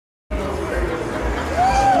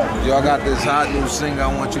Y'all got this hot new singer I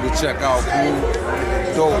want you to check out, cool.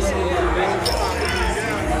 Dope.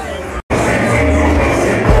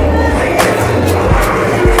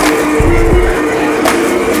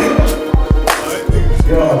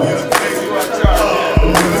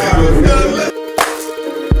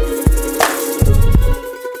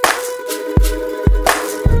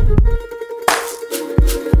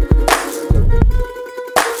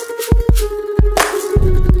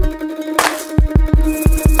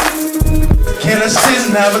 Can I sit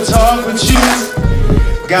and have a talk with you?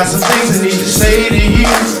 Got some things I need to say to you.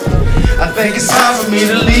 I think it's time for me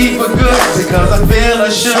to leave for good, because I feel I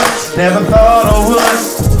should, never thought I would.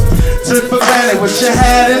 Took for granted what you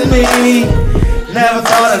had in me. Never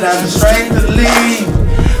thought I'd have the strength to leave.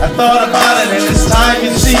 I thought about it and it's time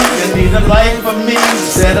you see, you need a life for me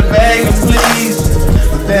instead of begging please.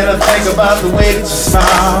 But then I think about the way that you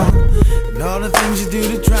smile and all the things you do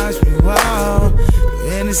that drives me wild.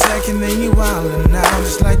 Any second then you wildin' out,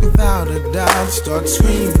 just like without a doubt, start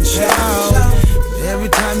screaming, shout. Every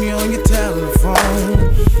time you're on your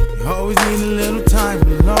telephone, you always need a little time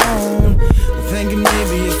alone. I'm thinking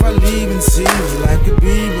maybe if I leave and see what life could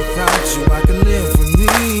be without you, I could live for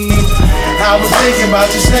me. I was thinking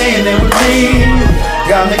about you staying there with me,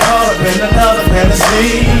 got me caught up in another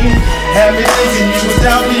fantasy. Had me thinking you were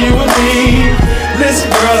down for you and me.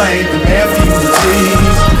 Listen girl, I ain't the man for you to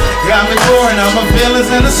tease. Got me pouring out my feelings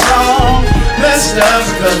in a song. Messed up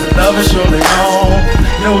because the love is surely gone.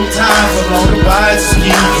 No time for long goodbye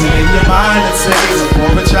excuses. In your mind and say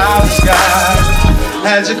before a child's skies.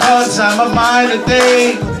 Had you caught inside my mind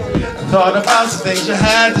today. I thought about some things you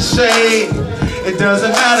had to say. It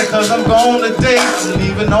doesn't matter cause I'm going to date. I'm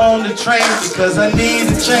leaving on the train because I need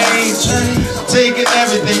a change. I'm taking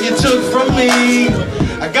everything you took from me.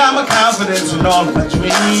 I got my confidence in all of my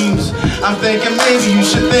dreams. I'm thinking maybe you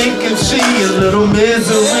should think and see a little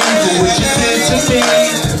misery for what you did to me.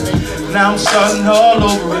 Now I'm starting all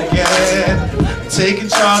over again. I'm taking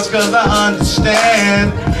charge cause I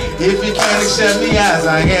understand. If you can't accept me as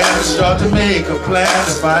I am, start to make a plan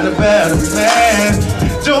to find a better man.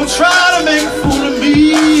 Don't try to make a fool of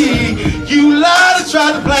me. You lied and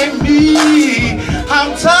tried to blame me.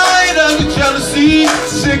 I'm tired of your jealousy,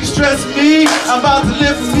 sick of stressing me. I'm about to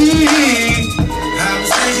live for me. I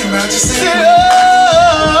was thinking about you saying, oh,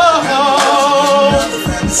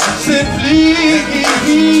 say please,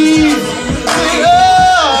 say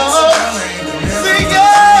oh, say yeah.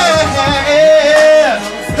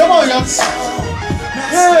 Come on, y'all.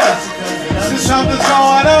 Yeah, see something's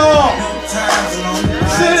going on.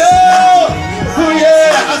 Say oh,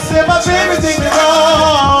 yeah. I said my baby think me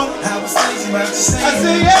wrong. I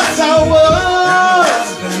say yes I would.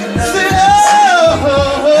 Say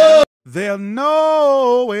oh. There's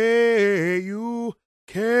no way you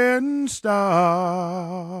can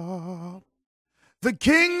stop the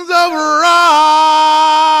kings of rock.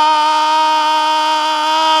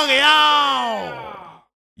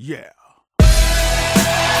 Yeah.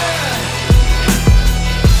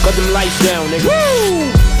 Cut them lights down, nigga.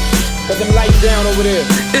 Woo! Cut them lights down over there.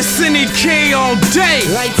 It's NEK all day.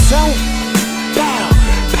 Lights out. Pow,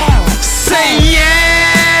 pow. Say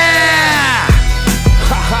yeah.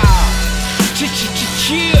 Ha ha. Cheer,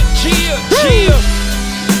 cheer, cheer.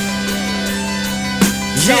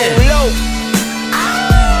 Yeah. Low.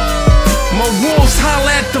 My wolves holler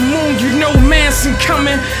at the moon, you know Manson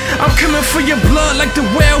coming. I'm coming for your blood like the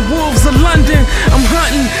werewolves of London. I'm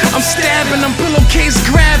hunting, I'm stabbing, I'm pillowcase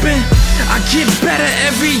grabbing. I get better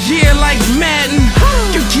every year like Madden.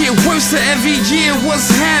 You get worse every year, what's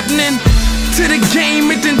happening? To the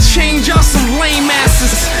game, it done change, y'all some lame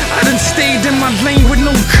asses. I done stayed in my lane with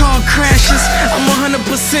no car crashes. I'm 100%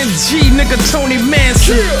 G, nigga Tony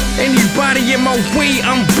Manson. Anybody in my way,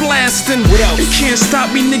 I'm blasting. You can't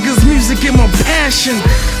stop me, niggas, music is my passion.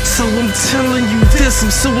 So I'm telling you this,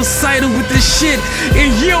 I'm suicidal with this shit.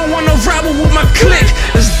 And you don't wanna rival with my clique.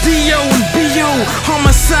 It's D.O. and B.O.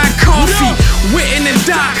 Homicide Coffee, Witten and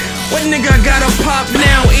Doc. What nigga gotta pop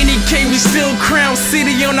now? NEK, we still Crown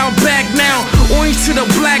City on our back now. Orange to the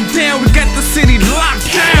black down, we got the city locked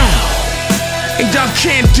down. And y'all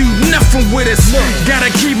can't do nothing with us. Gotta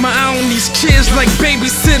keep my eye on these kids like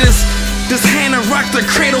babysitters. This hand to rock the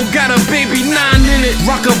cradle got a baby 9 in it.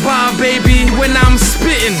 Rockabye baby when I'm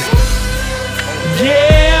spitting.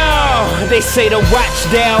 Yeah, they say to watch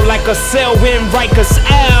down like a cell in Rikers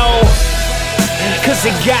Owl. Cause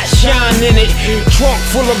it got shine in it. Trunk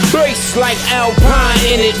full of bass like Alpine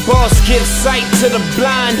in it. Boss gives sight to the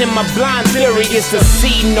blind, and my blind theory is to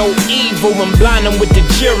see no evil and blind them with the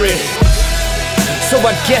jury. So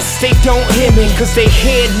I guess they don't hear me, cause they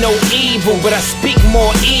hear no evil. But I speak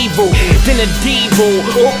more evil than a devil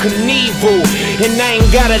or Knievel. And I ain't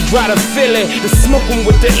gotta try to feel it, to smoke 'em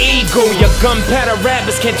with the ego. Your gunpowder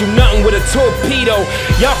rappers can't do nothing with a torpedo.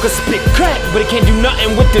 Y'all can spit crack, but it can't do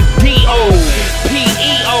nothing with the D.O.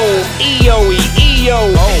 P.E.O. E.O.E.E.O.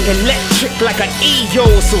 Electric like an E.O.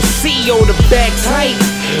 So C.O. the bag tight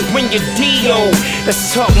when you're D.O.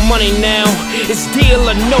 Let's talk money now, it's deal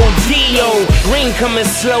or no D.O. Green coming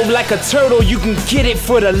slow like a turtle, you can get it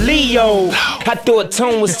for the Leo. I thought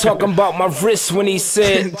Tone was talking about my wrist when he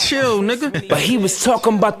said chill, nigga. but he was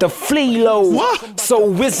talking about the flea load. What? So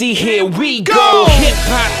Wizzy, here we go.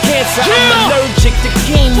 Hip-hop cancer, I'm allergic to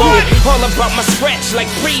chemo. All about my scratch like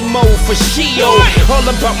Primo for Shio. All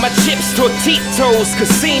about my chips, Tortitos,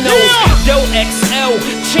 casinos. Yo XL,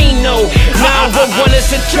 Chino. 911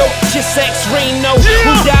 is a joke, just X Reno.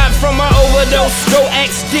 Who died from an overdose, go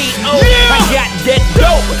XDO. I got that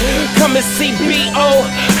dope, come and see B.O.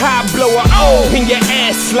 How I blow a O in your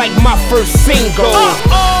ass like my first single.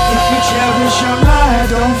 If you cherish your life,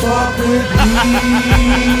 don't fuck with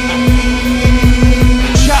me.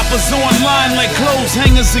 Choppers online like clothes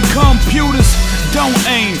hangers and computers. Don't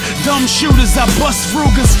aim, dumb shooters, I bust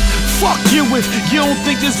Rugers. Fuck you if you don't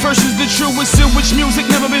think this verse is the truest. Which music,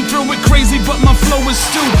 never been through it, crazy, but my flow is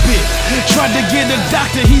stupid. Tried to get a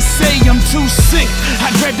doctor, he say I'm too sick.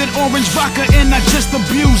 I grabbed that orange vodka and I just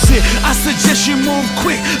abuse it. I suggest you move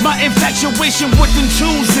quick, my infatuation with them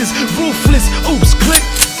tools is ruthless. Oops, click.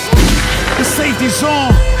 The safety's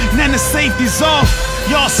on, now the safety's off.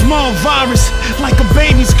 Y'all small virus, like a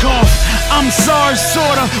baby's cough. I'm sorry,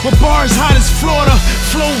 sorta, with bars hot as Florida.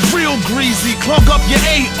 Flow real greasy, clog up your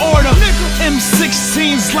aorta.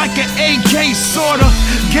 M16's like an AK sorta.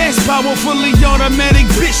 Gas power fully automatic,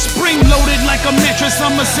 bitch. Spring loaded like a mattress,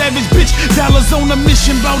 I'm a savage bitch. Dollars on a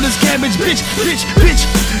mission, bout this cabbage, bitch, bitch, bitch.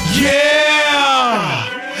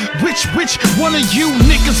 Yeah! Which one of you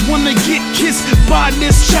niggas wanna get kissed by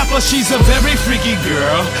this chopper? She's a very freaky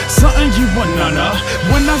girl, something you want none of.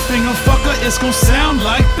 When I finger fuck her, it's gon' sound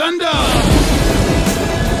like thunder.